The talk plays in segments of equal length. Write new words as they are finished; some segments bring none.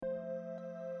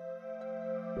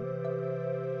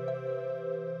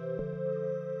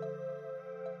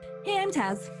I'm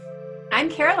Taz. I'm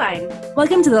Caroline.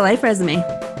 Welcome to the Life Resume.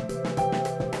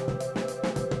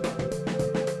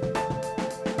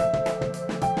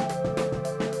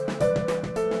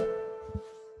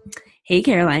 Hey,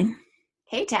 Caroline.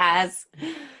 Hey, Taz.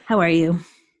 How are you?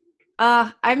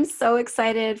 I'm so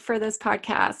excited for this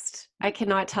podcast. I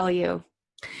cannot tell you.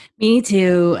 Me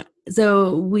too.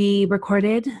 So we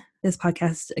recorded this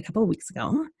podcast a couple of weeks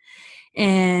ago,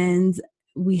 and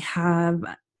we have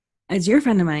a dear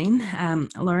friend of mine,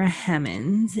 Laura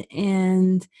Hammond,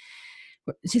 and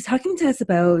she's talking to us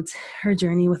about her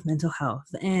journey with mental health.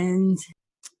 And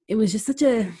it was just such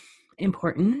a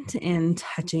important and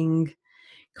touching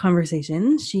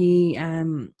conversation. She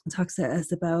talks to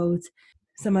us about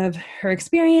some of her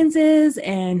experiences,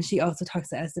 and she also talks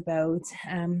to us about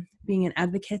being an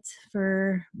advocate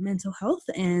for mental health.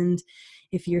 And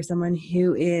if you're someone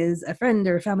who is a friend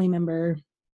or a family member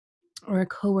or a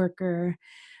coworker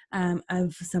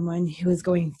of someone who is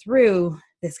going through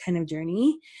this kind of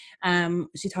journey,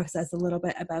 she talks to us a little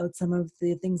bit about some of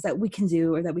the things that we can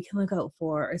do or that we can look out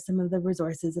for, or some of the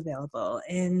resources available.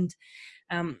 And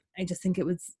I just think it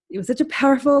was such a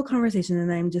powerful conversation,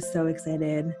 and I'm just so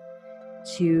excited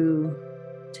to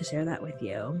share that with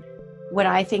you. What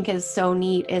I think is so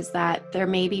neat is that there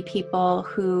may be people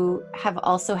who have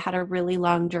also had a really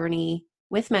long journey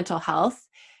with mental health,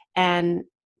 and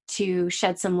to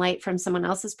shed some light from someone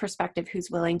else's perspective who's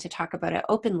willing to talk about it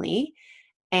openly,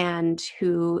 and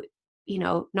who, you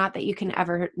know, not that you can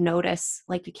ever notice,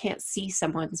 like you can't see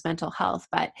someone's mental health,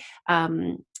 but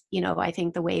I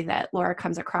think the way that Laura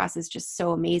comes across is just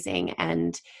so amazing.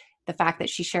 And the fact that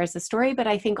she shares the story, but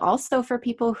I think also for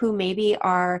people who maybe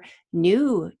are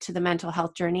new to the mental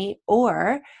health journey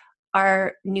or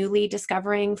are newly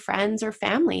discovering friends or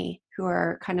family who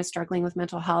are kind of struggling with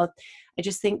mental health, I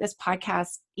just think this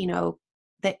podcast,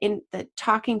 the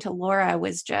talking to Laura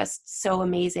was just so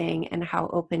amazing, and how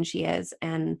open she is.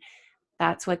 And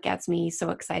that's what gets me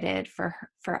so excited for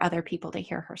other people to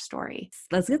hear her story.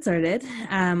 Let's get started.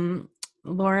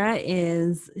 Laura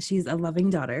she's a loving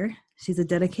daughter. She's a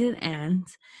dedicated aunt.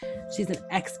 She's an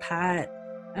expat,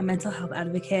 a mental health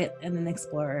advocate, and an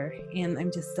explorer. And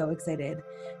I'm just so excited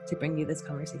to bring you this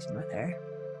conversation with her.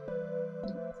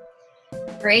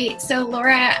 Great. So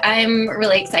Laura, I'm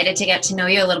really excited to get to know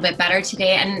you a little bit better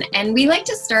today. And we like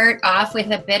to start off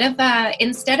with a bit of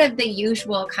instead of the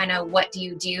usual kind of what do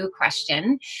you do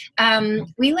question,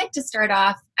 we like to start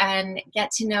off and get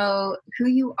to know who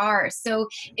you are. So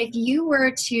if you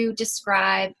were to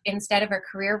describe, instead of a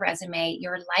career resume,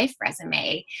 your life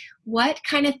resume, what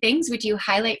kind of things would you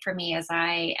highlight for me as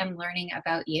I am learning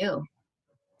about you?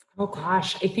 Oh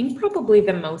gosh, I think probably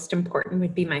the most important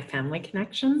would be my family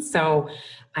connections. So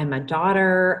I'm a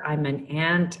daughter, I'm an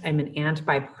aunt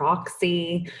by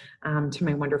proxy to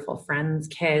my wonderful friends'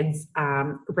 kids.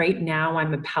 Right now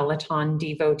I'm a Peloton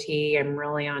devotee. I'm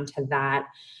really onto that.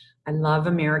 I love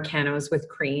Americanos with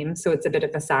cream, so it's a bit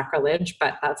of a sacrilege,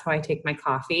 but that's how I take my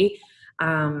coffee.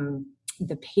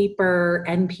 The paper,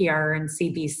 NPR and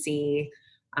CBC,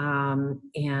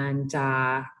 and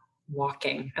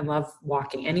walking. I love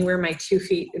walking. Anywhere my 2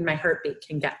 feet and my heartbeat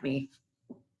can get me.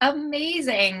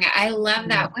 Amazing. I love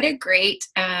that. What a great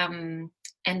and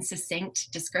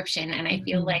succinct description. And I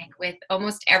feel like with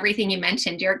almost everything you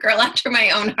mentioned, you're a girl after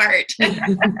my own heart.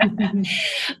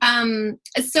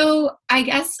 So I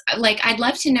guess I'd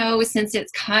love to know, since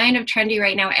it's kind of trendy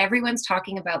right now, everyone's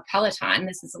talking about Peloton.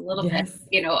 This is a little bit,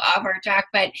 off our track,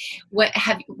 but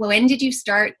when did you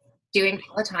start doing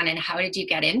Peloton, and how did you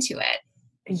get into it?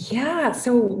 Yeah.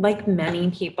 So like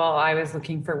many people, I was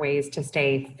looking for ways to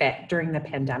stay fit during the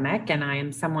pandemic. And I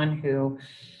am someone who,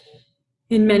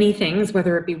 in many things,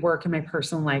 whether it be work in my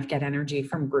personal life, get energy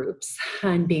from groups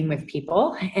and being with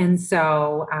people. And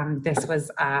so this was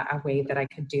a way that I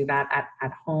could do that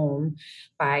at home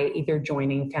by either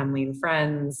joining family and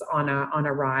friends on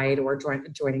a ride, or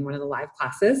joining one of the live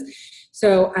classes.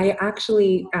 So I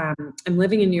actually, I'm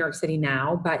living in New York City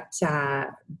now, but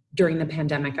during the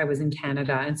pandemic, I was in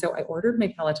Canada. And so I ordered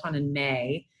my Peloton in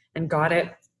May and got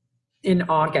it in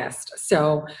August.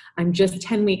 So I'm just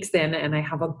 10 weeks in, and I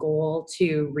have a goal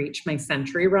to reach my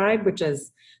century ride, which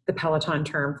is the Peloton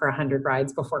term for 100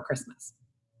 rides before Christmas.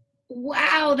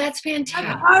 Wow, that's fantastic.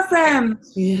 That's awesome.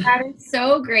 Yeah. That is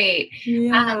so great.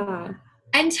 Yeah.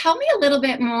 And tell me a little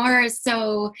bit more.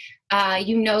 So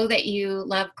you know that you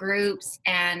love groups,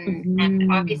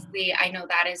 and obviously I know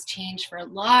that has changed for a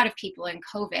lot of people in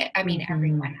COVID. I mean,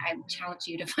 everyone. I challenge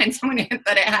you to find someone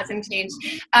that it hasn't changed.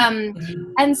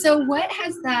 And so what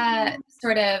has the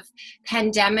sort of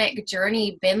pandemic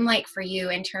journey been like for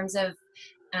you in terms of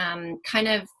kind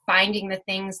of finding the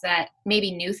things that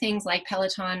maybe new things like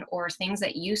Peloton or things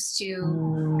that used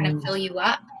to kind of fill you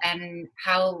up, and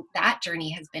how that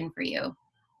journey has been for you?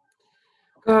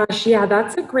 Gosh, yeah,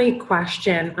 that's a great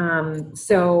question.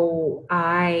 So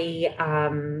I,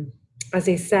 as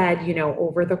I said,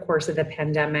 over the course of the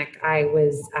pandemic, I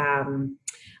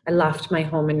left my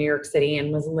home in New York City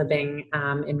and was living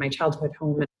in my childhood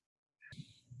home.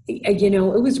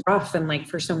 It was rough, and like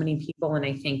for so many people, and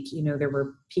I think, there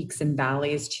were peaks and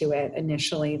valleys to it.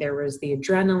 Initially, there was the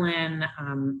adrenaline.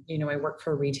 I work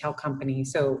for a retail company,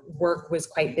 so work was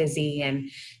quite busy,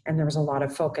 and there was a lot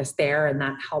of focus there, and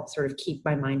that helped sort of keep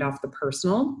my mind off the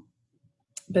personal.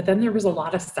 But then there was a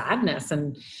lot of sadness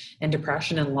and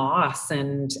depression and loss.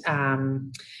 And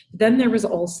then there was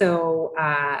also,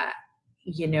 a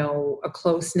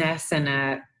closeness and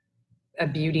a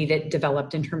beauty that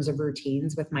developed in terms of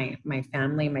routines with my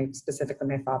family, specifically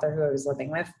my father, who I was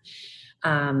living with.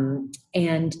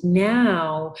 And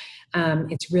now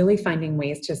it's really finding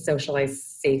ways to socialize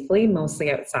safely,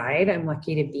 mostly outside. I'm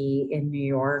lucky to be in New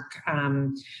York,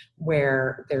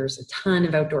 where there's a ton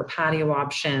of outdoor patio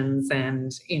options,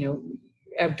 and,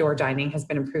 outdoor dining has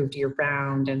been improved year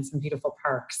round, and some beautiful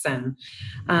parks. And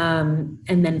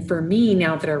then for me,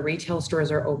 now that our retail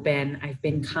stores are open, I've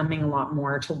been coming a lot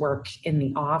more to work in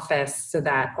the office, so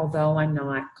that although I'm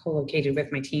not co-located with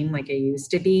my team like I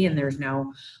used to be, and there's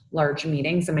no large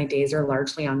meetings and my days are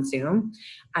largely on Zoom,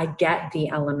 I get the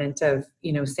element of,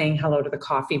 saying hello to the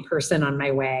coffee person on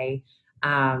my way,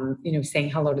 saying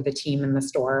hello to the team in the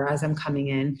store as I'm coming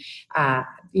in.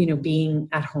 Being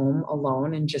at home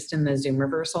alone and just in the Zoom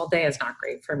reverse all day is not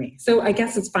great for me. So I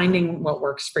guess it's finding what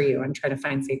works for you and trying to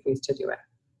find safe ways to do it.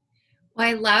 Well,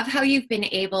 I love how you've been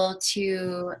able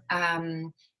to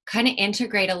kind of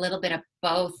integrate a little bit of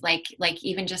both, like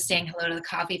even just saying hello to the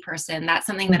coffee person. That's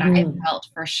something that I felt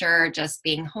for sure, just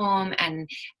being home and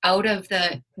out of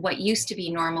what used to be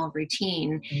normal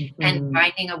routine, and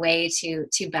finding a way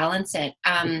to balance it.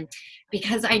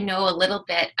 Because I know a little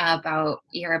bit about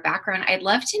your background, I'd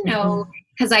love to know,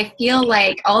 because I feel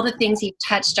like all the things you've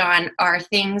touched on are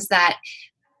things that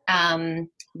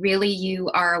really you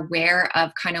are aware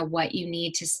of, kind of what you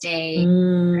need to stay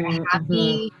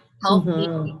happy,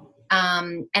 healthy.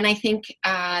 And I think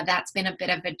that's been a bit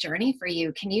of a journey for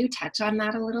you. Can you touch on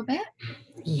that a little bit?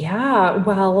 Yeah,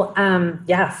 well,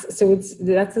 yes. So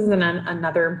that's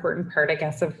another important part, I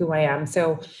guess, of who I am.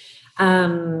 So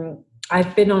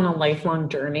I've been on a lifelong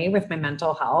journey with my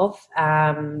mental health.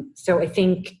 So I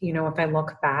think, if I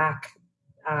look back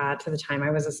to the time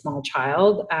I was a small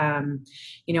child,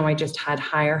 I just had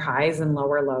higher highs and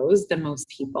lower lows than most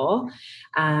people.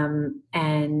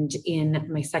 And in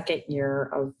my second year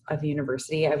of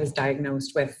university, I was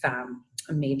diagnosed with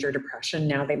a major depression.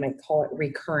 Now they might call it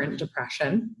recurrent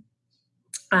depression.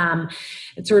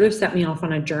 It sort of set me off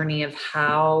on a journey of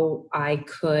how I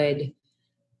could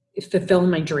fulfill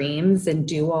my dreams and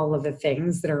do all of the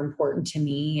things that are important to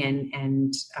me,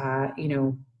 and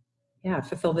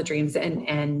fulfill the dreams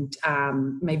and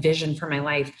my vision for my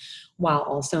life, while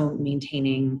also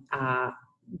maintaining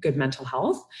good mental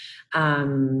health.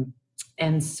 And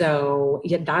so,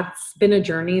 that's been a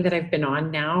journey that I've been on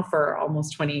now for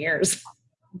almost 20 years.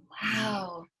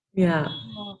 Wow. Yeah.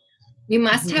 You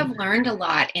must have learned a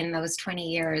lot in those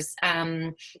 20 years.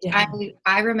 I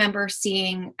remember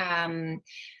seeing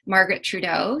Margaret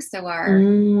Trudeau, so our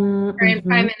current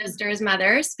Prime Minister's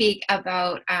mother, speak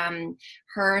about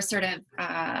her sort of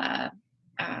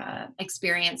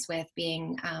experience with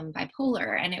being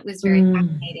bipolar, and it was very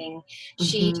fascinating.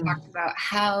 She talked about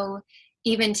how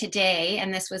even today,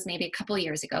 and this was maybe a couple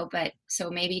years ago, but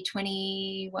so maybe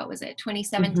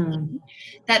 2017,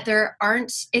 that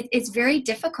it's very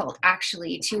difficult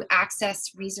actually to access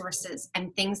resources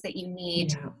and things that you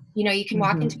need. You can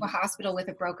walk into a hospital with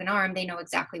a broken arm, they know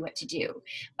exactly what to do.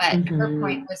 But her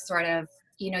point was sort of,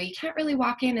 you can't really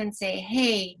walk in and say,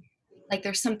 hey, like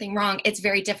there's something wrong. It's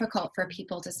very difficult for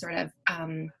people to sort of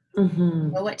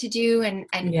know what to do, and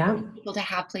people to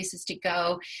have places to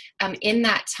go. In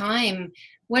that time,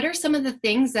 what are some of the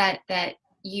things that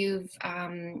you've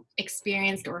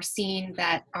experienced or seen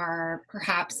that are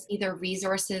perhaps either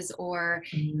resources or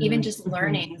even just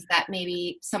learnings that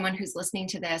maybe someone who's listening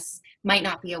to this might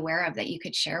not be aware of, that you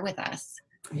could share with us?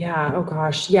 Yeah. Oh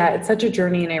gosh. Yeah. It's such a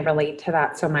journey, and I relate to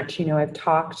that so much. I've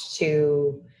talked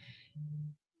to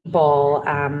people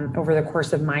over the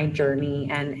course of my journey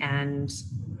and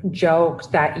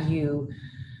joked that you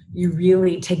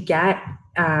really, to get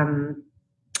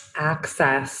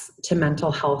access to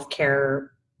mental health care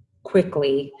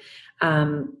quickly,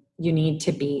 you need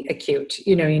to be acute.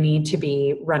 You need to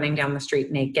be running down the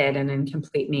street naked and in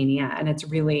complete mania. And it's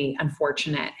really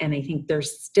unfortunate. And I think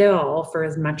there's still, for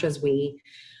as much as we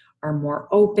are more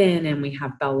open and we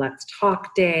have Bell Let's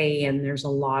Talk Day, and there's a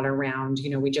lot around,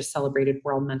 we just celebrated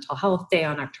World Mental Health Day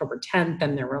on October 10th,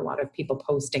 and there were a lot of people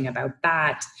posting about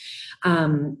that.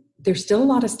 There's still a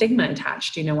lot of stigma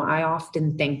attached. I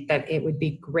often think that it would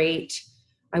be great.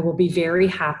 I will be very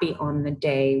happy on the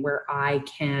day where I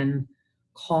can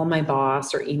call my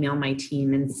boss or email my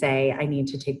team and say, I need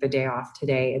to take the day off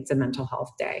today. It's a mental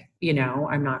health day.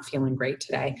 I'm not feeling great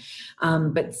today.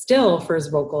 But still, for as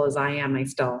vocal as I am, I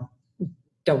still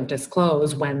don't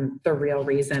disclose when the real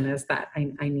reason is that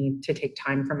I need to take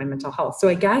time for my mental health. So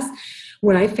I guess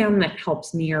what I found that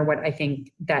helps me, or what I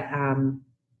think that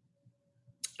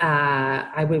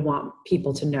I would want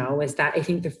people to know, is that I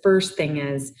think the first thing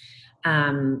is,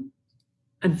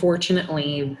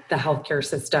 unfortunately, the healthcare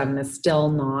system is still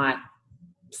not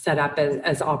set up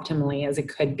as optimally as it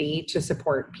could be to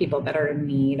support people that are in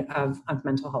need of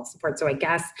mental health support. So I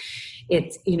guess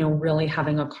it's, really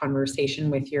having a conversation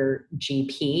with your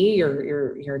GP,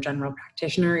 your general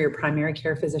practitioner, your primary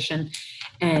care physician,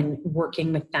 and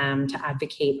working with them to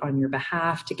advocate on your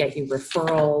behalf, to get you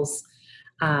referrals.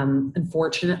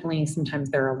 Unfortunately,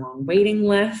 sometimes there are long waiting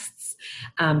lists,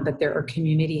 but there are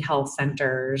community health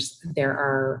centers, there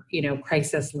are,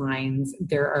 crisis lines,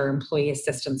 there are employee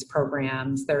assistance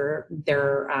programs, there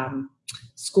are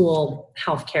school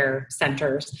healthcare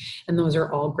centers, and those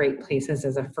are all great places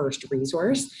as a first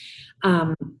resource.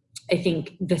 I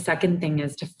think the second thing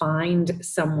is to find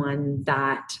someone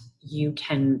that you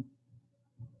can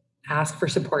ask for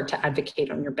support to advocate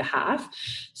on your behalf.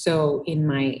 So in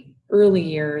my early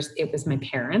years, it was my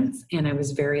parents, and I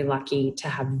was very lucky to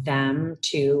have them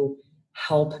to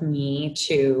help me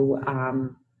to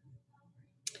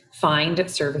find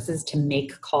services, to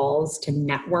make calls, to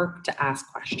network, to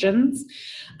ask questions.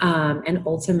 And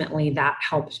ultimately that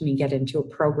helped me get into a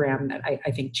program that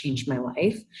I think changed my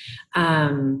life.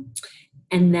 And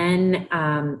then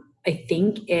I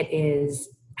think it is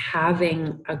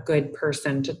having a good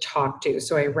person to talk to.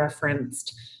 So I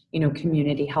referenced,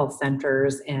 community health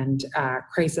centers and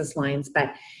crisis lines,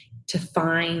 but to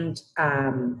find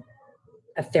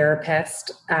a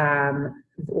therapist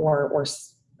or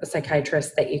a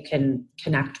psychiatrist that you can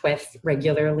connect with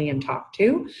regularly and talk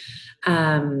to.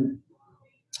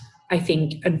 I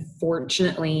think,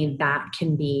 unfortunately, that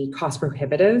can be cost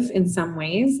prohibitive in some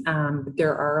ways. But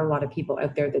there are a lot of people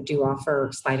out there that do offer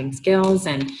sliding scales.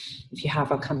 And if you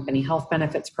have a company health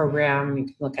benefits program, you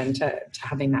can look into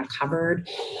having that covered.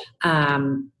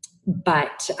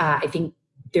 But I think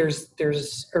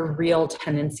there's a real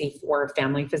tendency for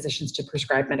family physicians to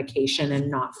prescribe medication and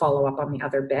not follow up on the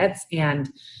other bits. And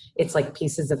it's like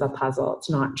pieces of a puzzle. It's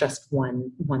not just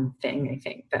one thing, I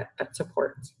think, that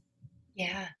supports.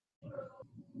 Yeah.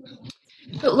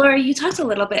 But Laura, you talked a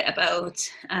little bit about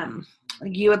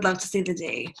you would love to see the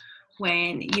day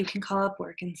when you can call up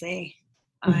work and say,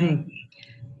 I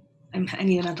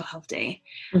need a mental health day.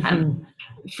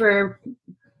 For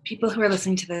people who are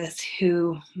listening to this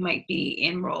who might be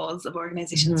in roles of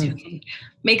organizations who can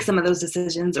make some of those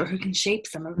decisions or who can shape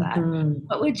some of that,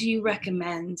 what would you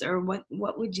recommend, or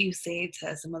what would you say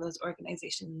to some of those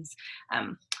organizations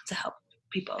to help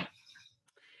people?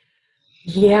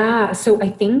 Yeah, so I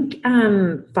think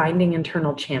finding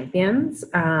internal champions.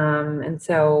 And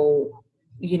so,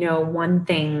 one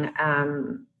thing,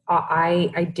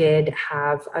 I did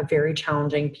have a very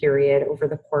challenging period over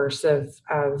the course of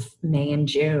May and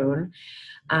June,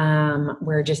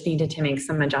 where I just needed to make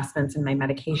some adjustments in my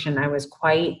medication. I was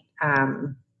quite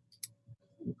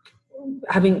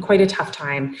having quite a tough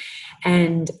time,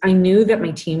 and I knew that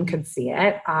my team could see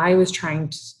it. I was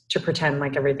trying to pretend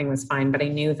like everything was fine, but I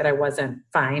knew that I wasn't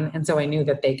fine. And so I knew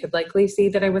that they could likely see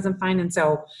that I wasn't fine. And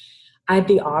so I had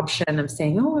the option of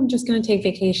saying, oh, I'm just going to take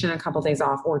vacation, a couple of days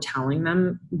off, or telling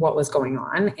them what was going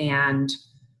on. And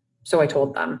so I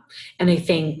told them. And I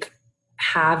think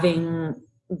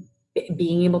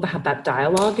being able to have that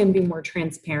dialogue and be more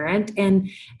transparent, and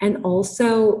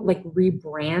also like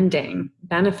rebranding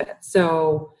benefits.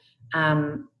 So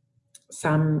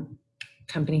some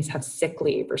companies have sick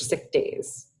leave or sick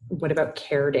days. What about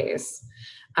care days,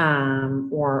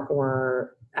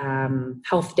 or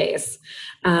health days,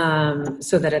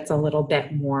 so that it's a little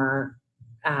bit more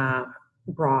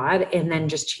broad, and then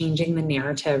just changing the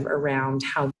narrative around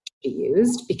how to be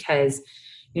used. Because,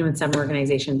 in some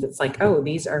organizations it's like, oh,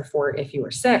 these are for if you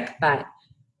were sick, but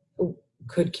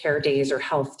could care days or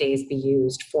health days be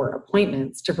used for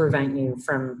appointments to prevent you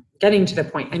from getting to the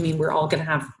point? I mean, we're all going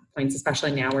to have points,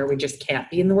 especially now where we just can't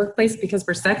be in the workplace because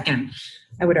we're sick. And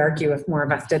I would argue if more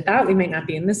of us did that, we might not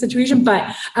be in this situation.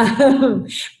 So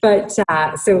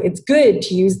it's good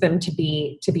to use them to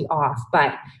be off.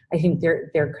 But I think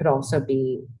there could also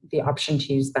be the option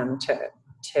to use them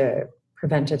to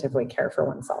preventatively care for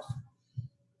oneself.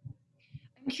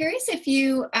 I'm curious if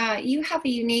you have a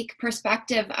unique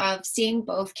perspective of seeing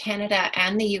both Canada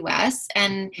and the US,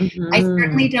 and I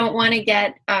certainly don't want to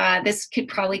get this could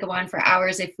probably go on for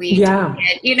hours if we did,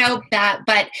 that,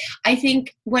 but I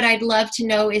think what I'd love to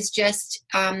know is just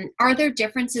are there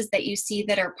differences that you see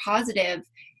that are positive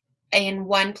in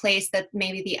one place that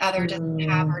maybe the other doesn't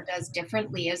have or does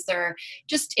differently? Is there,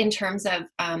 just in terms of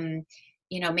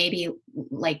maybe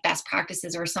like best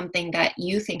practices or something that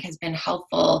you think has been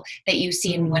helpful that you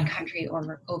see in one country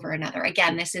over another?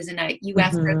 Again, this isn't a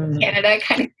US versus Canada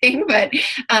kind of thing, but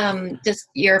just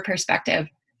your perspective.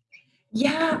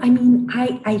 Yeah, I mean,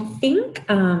 I think,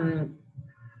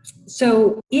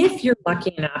 so if you're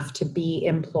lucky enough to be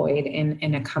employed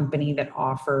in a company that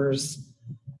offers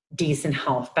decent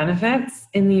health benefits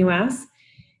in the US,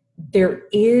 there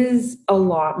is a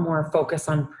lot more focus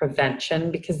on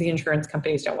prevention because the insurance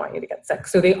companies don't want you to get sick.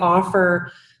 So they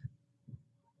offer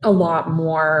a lot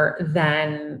more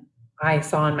than I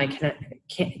saw in my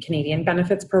Canadian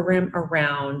benefits program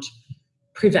around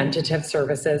preventative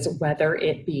services, whether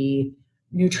it be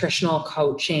nutritional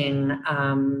coaching,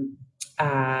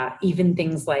 even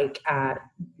things like,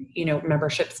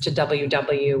 memberships to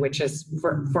WW, which is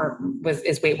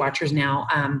is Weight Watchers now,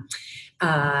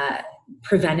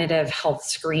 preventative health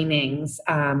screenings,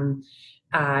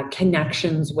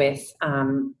 connections with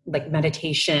like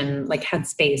meditation, like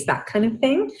Headspace, that kind of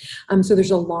thing. So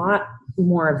there's a lot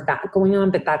more of that going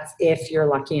on, but that's if you're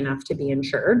lucky enough to be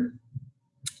insured.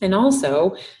 And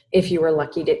also, if you were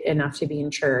lucky enough to be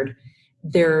insured,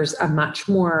 there's a much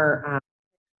more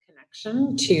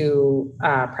connection to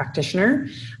a practitioner.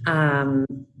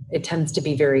 It tends to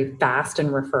be very fast and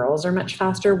referrals are much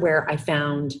faster, where I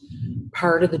found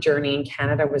part of the journey in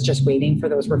Canada was just waiting for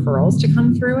those referrals to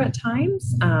come through at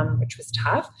times, which was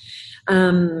tough.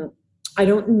 I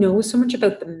don't know so much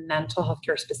about the mental health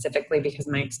care specifically because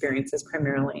my experience is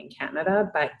primarily in Canada,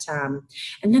 but,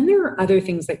 and then there are other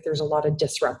things like there's a lot of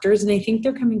disruptors, and I think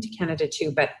they're coming to Canada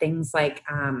too, but things like,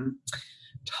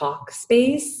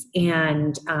 Talkspace,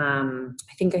 and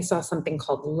I think I saw something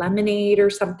called Lemonade or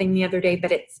something the other day,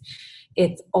 but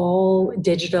it's all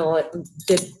digitally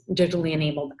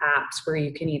enabled apps where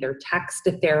you can either text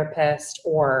a therapist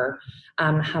or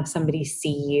have somebody see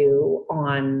you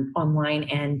online,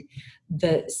 and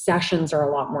the sessions are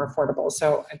a lot more affordable.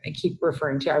 So I keep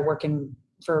referring to, I work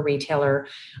for a retailer.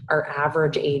 Our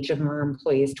average age of our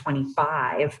employees is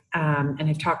 25. And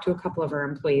I've talked to a couple of our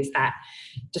employees that,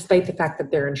 despite the fact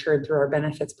that they're insured through our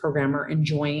benefits program, are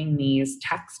enjoying these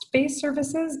text-based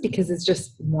services because it's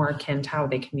just more akin to how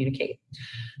they communicate.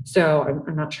 So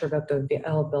I'm not sure about the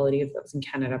availability of those in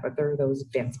Canada, but there are those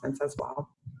advancements as well.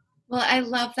 Well, I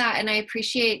love that. And I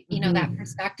appreciate, that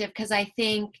perspective, because I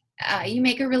think you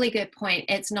make a really good point.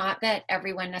 It's not that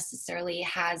everyone necessarily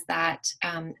has that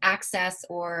access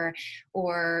or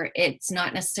it's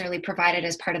not necessarily provided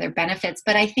as part of their benefits,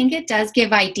 but I think it does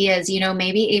give ideas,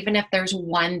 maybe even if there's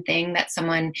one thing that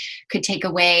someone could take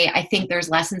away, I think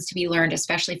there's lessons to be learned,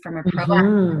 especially from a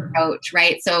proactive approach,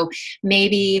 right? So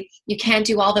maybe you can't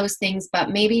do all those things,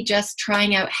 but maybe just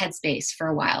trying out Headspace for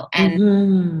a while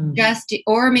and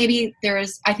or maybe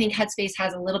I think Headspace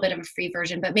has a little bit of a free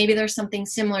version, but maybe there's something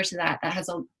similar to that has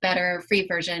a better free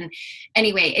version.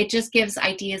 Anyway, it just gives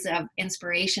ideas of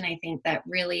inspiration, I think, that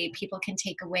really people can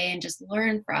take away and just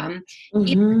learn from,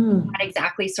 even not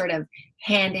exactly sort of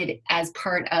handed as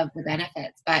part of the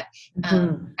benefits. But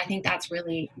I think that's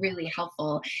really, really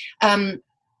helpful.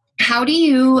 How do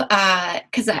you,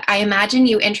 because I imagine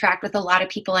you interact with a lot of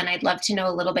people, and I'd love to know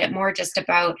a little bit more just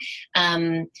about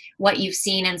what you've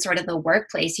seen in sort of the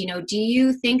workplace. Do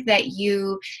you think that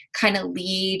you kind of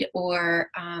lead or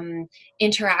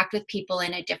interact with people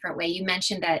in a different way? You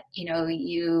mentioned that,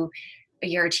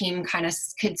 your team kind of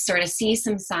could sort of see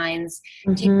some signs.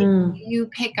 Do you think you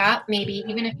pick up, maybe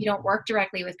even if you don't work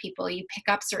directly with people, you pick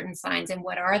up certain signs, and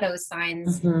what are those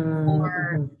signs?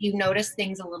 Or you notice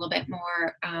things a little bit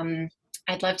more?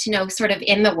 I'd love to know sort of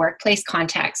in the workplace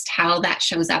context, how that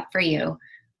shows up for you.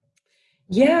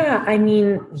 Yeah,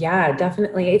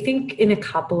 definitely. I think in a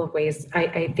couple of ways,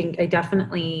 I think I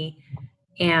definitely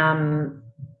am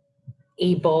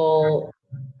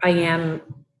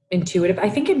intuitive. I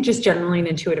think I'm just generally an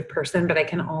intuitive person, but I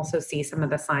can also see some of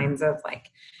the signs of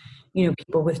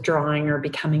people withdrawing or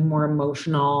becoming more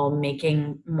emotional,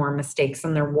 making more mistakes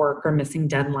in their work or missing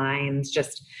deadlines,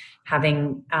 just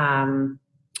having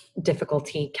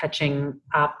difficulty catching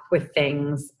up with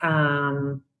things,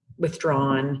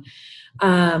 withdrawn.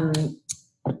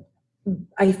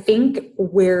 I think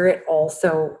where it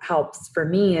also helps for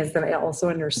me is that I also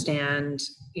understand,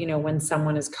 when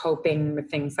someone is coping with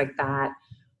things like that,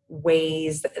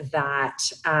 ways that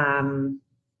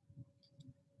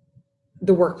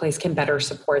the workplace can better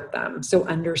support them. So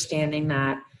understanding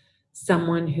that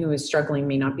someone who is struggling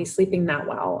may not be sleeping that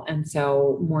well, and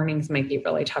so mornings might be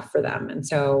really tough for them. And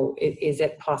so is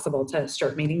it possible to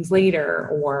start meetings later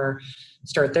or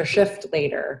start their shift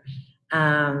later?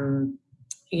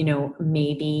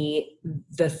 Maybe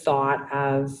the thought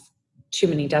of too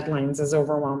many deadlines is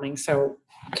overwhelming. So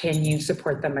can you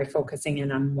support them by focusing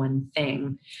in on one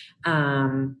thing?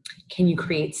 Can you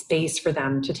create space for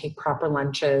them to take proper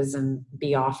lunches and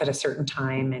be off at a certain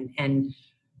time and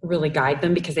really guide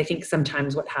them? Because I think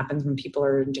sometimes what happens when people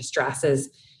are in distress is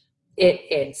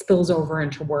it spills over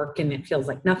into work, and it feels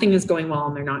like nothing is going well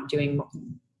and they're not doing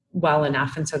well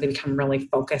enough. And so they become really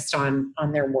focused on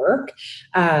their work.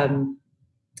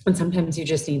 And sometimes you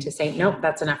just need to say, nope,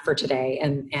 that's enough for today,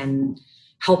 and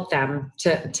help them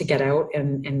to get out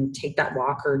and take that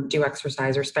walk or do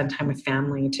exercise or spend time with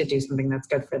family to do something that's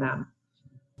good for them.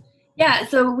 Yeah,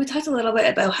 so we talked a little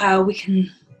bit about how we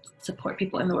can support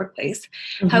people in the workplace.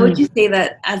 Mm-hmm. How would you say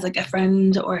that as like a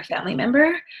friend or a family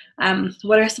member?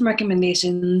 What are some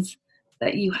recommendations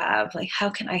that you have? Like, how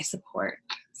can I support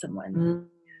someone?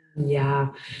 Yeah.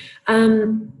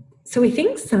 So I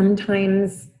think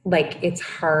sometimes it's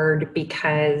hard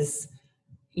because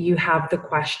you have the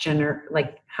question, or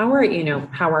how are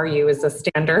you is a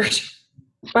standard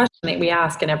question that we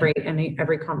ask in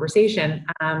every conversation.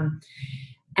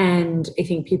 And I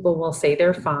think people will say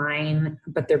they're fine,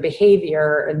 but their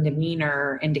behavior and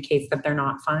demeanor indicates that they're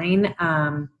not fine.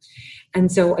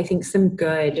 And so I think some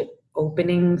good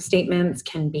opening statements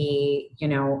can be,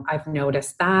 I've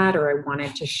noticed that, or I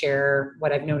wanted to share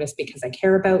what I've noticed because I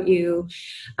care about you.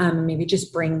 Maybe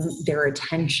just bring their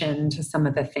attention to some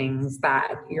of the things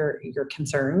that you're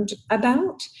concerned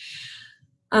about.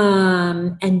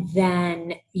 And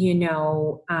then,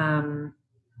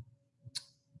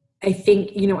 I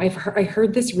think, I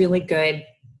heard this really good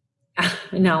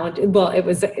analogy. Well, it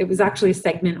was actually a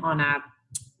segment on a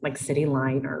City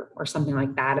Line or something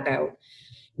like that about,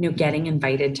 getting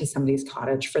invited to somebody's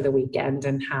cottage for the weekend,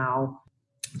 and how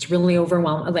it's really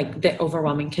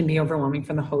overwhelming. Can be overwhelming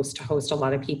for the host to host a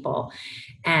lot of people.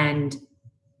 And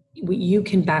what you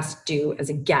can best do as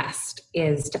a guest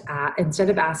is to, instead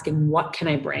of asking, what can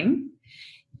I bring?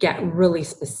 Get really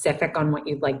specific on what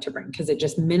you'd like to bring, because it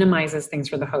just minimizes things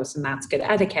for the host, and that's good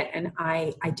etiquette. And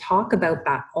I talk about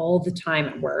that all the time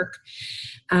at work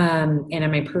and in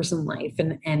my personal life.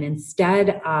 And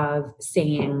instead of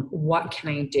saying, what can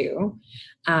I do?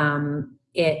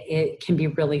 It can be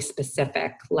really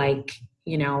specific. Like,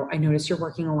 I notice you're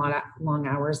working a lot of long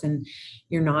hours and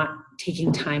you're not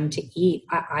taking time to eat.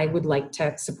 I would like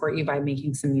to support you by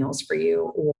making some meals for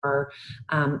you, or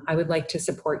I would like to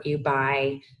support you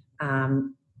by,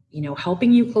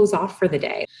 helping you close off for the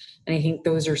day. And I think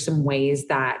those are some ways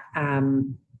that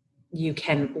you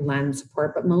can lend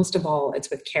support, but most of all, it's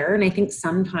with care. And I think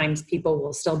sometimes people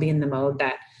will still be in the mode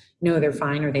that, no, they're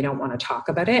fine, or they don't want to talk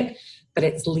about it, but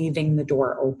it's leaving the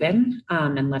door open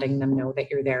and letting them know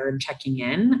that you're there and checking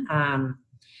in.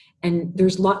 And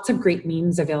there's lots of great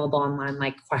memes available online,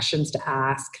 like questions to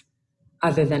ask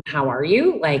other than how are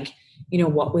you?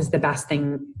 What was the best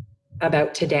thing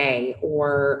about today?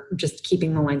 Or just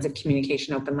keeping the lines of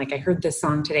communication open. Like, I heard this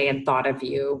song today and thought of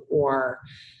you, or,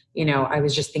 I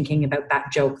was just thinking about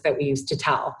that joke that we used to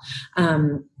tell.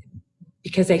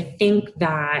 Because I think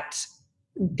that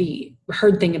the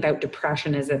hard thing about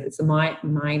depression is that it's a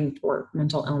mind or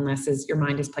mental illness is your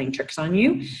mind is playing tricks on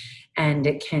you, and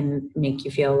it can make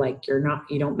you feel like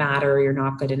you don't matter, you're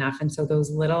not good enough. And so those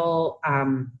little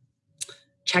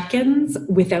check-ins,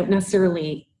 without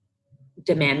necessarily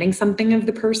demanding something of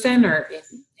the person or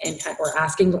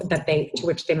asking to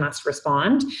which they must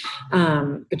respond,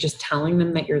 but just telling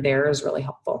them that you're there is really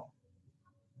helpful.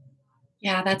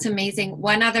 Yeah, that's amazing.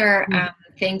 One other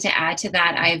thing to add to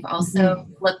that, I've also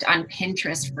looked on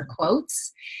Pinterest for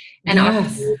quotes, and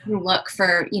often you can look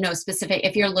for, specific,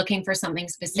 if you're looking for something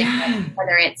specific,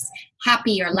 whether it's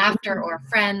happy or laughter or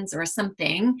friends or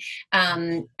something.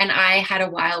 And I had a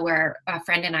while where a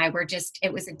friend and I were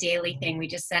it was a daily thing. We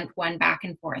just sent one back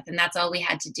and forth, and that's all we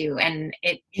had to do. And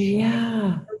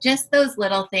just those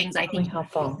little things, I think,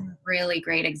 helpful. Really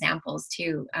great examples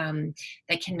too,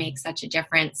 that can make such a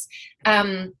difference.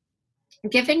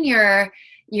 given your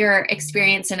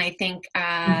experience, and I think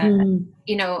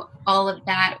you know, all of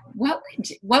that, what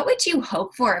would you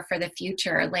hope for the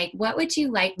future? Like, what would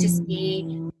you like to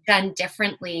see done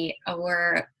differently,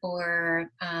 or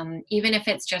even if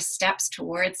it's just steps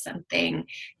towards something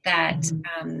that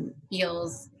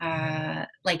feels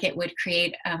like it would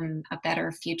create a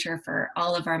better future for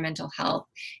all of our mental health?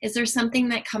 Is there something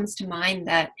that comes to mind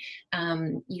that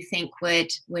you think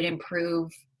would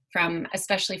improve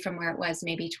especially from where it was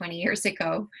maybe 20 years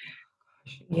ago?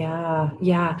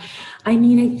 Yeah. I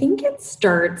mean, I think it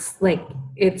starts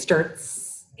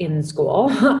in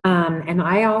school. And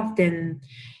I often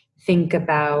think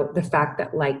about the fact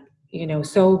that, like, you know,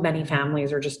 so many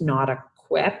families are just not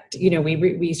equipped. You know,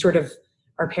 we sort of,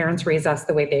 our parents raise us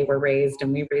the way they were raised,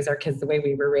 and we raise our kids the way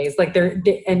we were raised. Like, and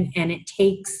it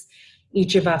takes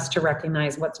each of us to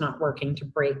recognize what's not working, to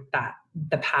break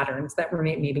the patterns that were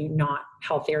maybe not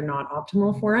healthy or not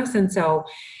optimal for us. And so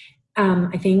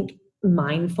I think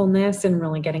mindfulness and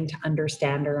really getting to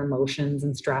understand our emotions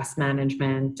and stress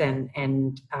management,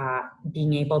 and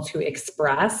being able to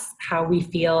express how we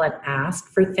feel and ask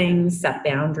for things, set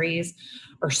boundaries,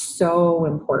 are so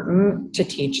important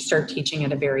to start teaching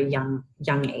at a very young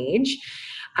age.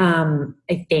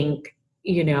 I think,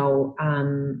 you know,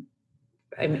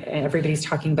 everybody's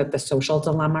talking about the social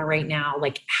dilemma right now.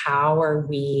 Like, how are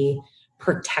we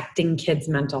protecting kids'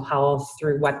 mental health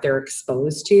through what they're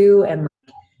exposed to, and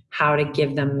how to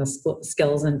give them the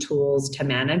skills and tools to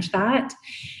manage that?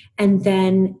 And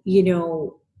then, you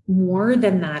know, more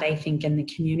than that, I think in the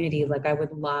community, like, I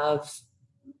would love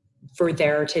for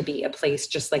there to be a place,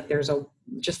 just like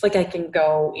I can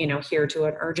go, you know, here to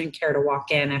an urgent care to walk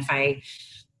in if I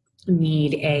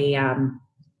need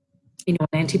you know,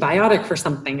 an antibiotic for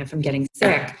something, if I'm getting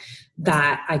sick,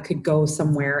 that I could go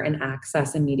somewhere and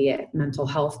access immediate mental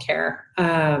health care.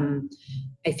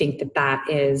 I think that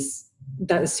is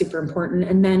super important.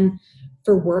 And then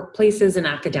for workplaces and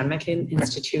academic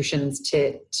institutions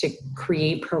to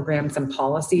create programs and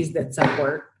policies that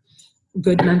support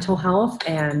good mental health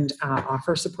and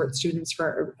offer support students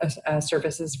for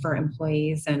services for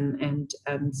employees and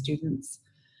students.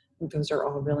 I think those are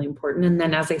all really important. And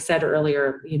then, as I said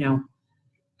earlier, you know,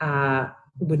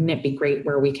 wouldn't it be great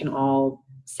where we can all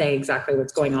say exactly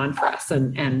what's going on for us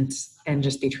and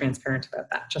just be transparent about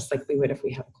that, just like we would if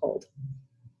we had a cold?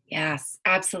 Yes,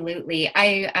 absolutely.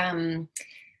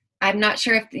 I'm not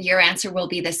sure if your answer will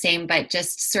be the same, but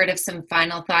just sort of some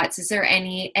final thoughts. Is there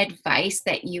any advice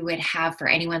that you would have for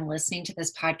anyone listening to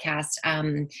this podcast,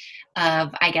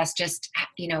 of, I guess, just,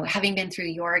 you know, having been through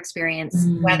your experience,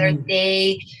 whether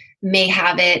they may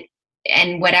have it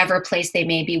and whatever place they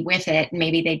may be with it,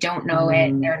 maybe they don't know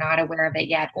it, they're not aware of it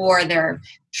yet, or they're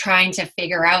trying to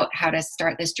figure out how to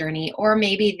start this journey, or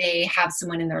maybe they have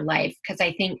someone in their life, because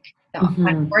I think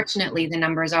unfortunately the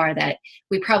numbers are that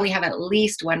we probably have at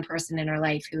least one person in our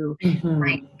life who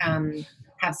might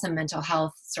have some mental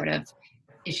health sort of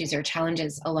issues or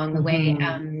challenges along the way.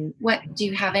 What do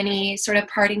you have any sort of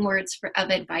parting words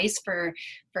of advice for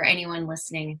anyone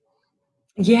listening?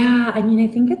 Yeah, I mean, I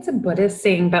think it's a Buddhist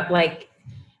saying, but like,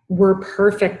 we're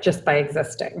perfect just by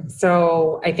existing.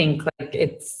 So I think, like,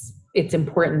 it's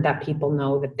important that people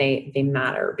know that they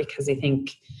matter, because I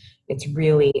think it's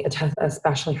really,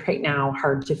 especially right now,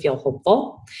 hard to feel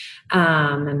hopeful,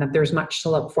 and that there's much to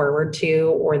look forward to,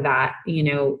 or that, you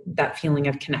know, that feeling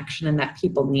of connection, and that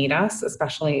people need us,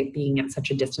 especially being at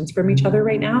such a distance from each other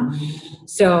right now.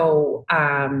 So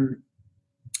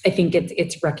I think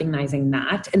it's recognizing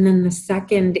that. And then the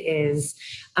second is,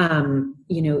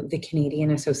 you know, the Canadian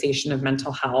Association of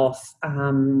Mental Health,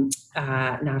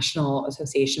 National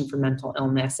Association for Mental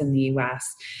Illness in the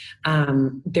US.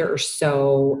 There are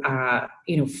so,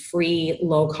 you know, free,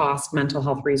 low-cost mental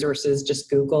health resources. Just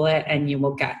Google it and you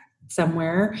will get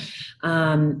somewhere.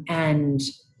 And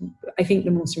I think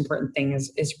the most important thing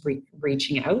is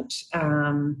reaching out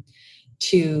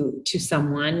to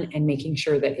someone, and making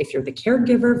sure that if you're the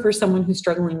caregiver for someone who's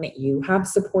struggling, that you have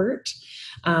support.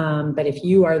 But if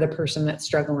you are the person that's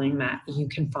struggling, that you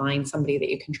can find somebody that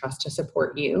you can trust to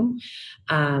support you.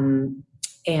 You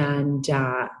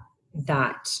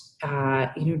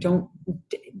know,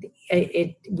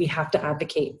 we have to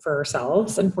advocate for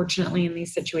ourselves, unfortunately, in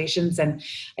these situations. And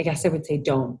I guess I would say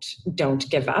don't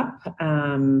give up,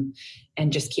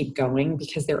 and just keep going,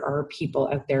 because there are people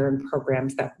out there in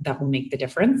programs that will make the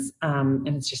difference. And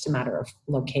it's just a matter of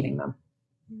locating them.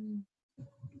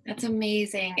 That's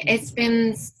amazing. It's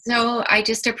been so, I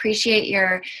just appreciate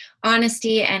your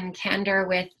honesty and candor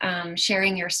with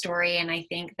sharing your story. And I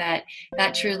think that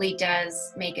that truly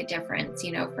does make a difference,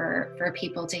 you know, for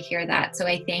people to hear that. So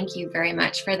I thank you very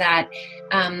much for that.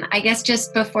 I guess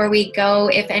just before we go,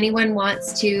 if anyone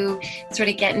wants to sort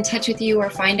of get in touch with you or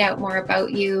find out more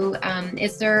about you,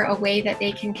 is there a way that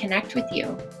they can connect with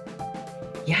you?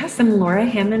 Yes, I'm Laura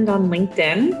Hammond on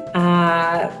LinkedIn.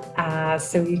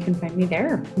 So you can find me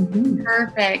there. Mm-hmm.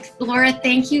 Perfect. Laura,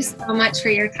 thank you so much for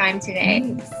your time today.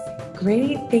 Thanks.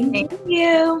 Great. Thank you. Thank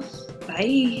you.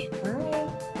 Bye. Bye.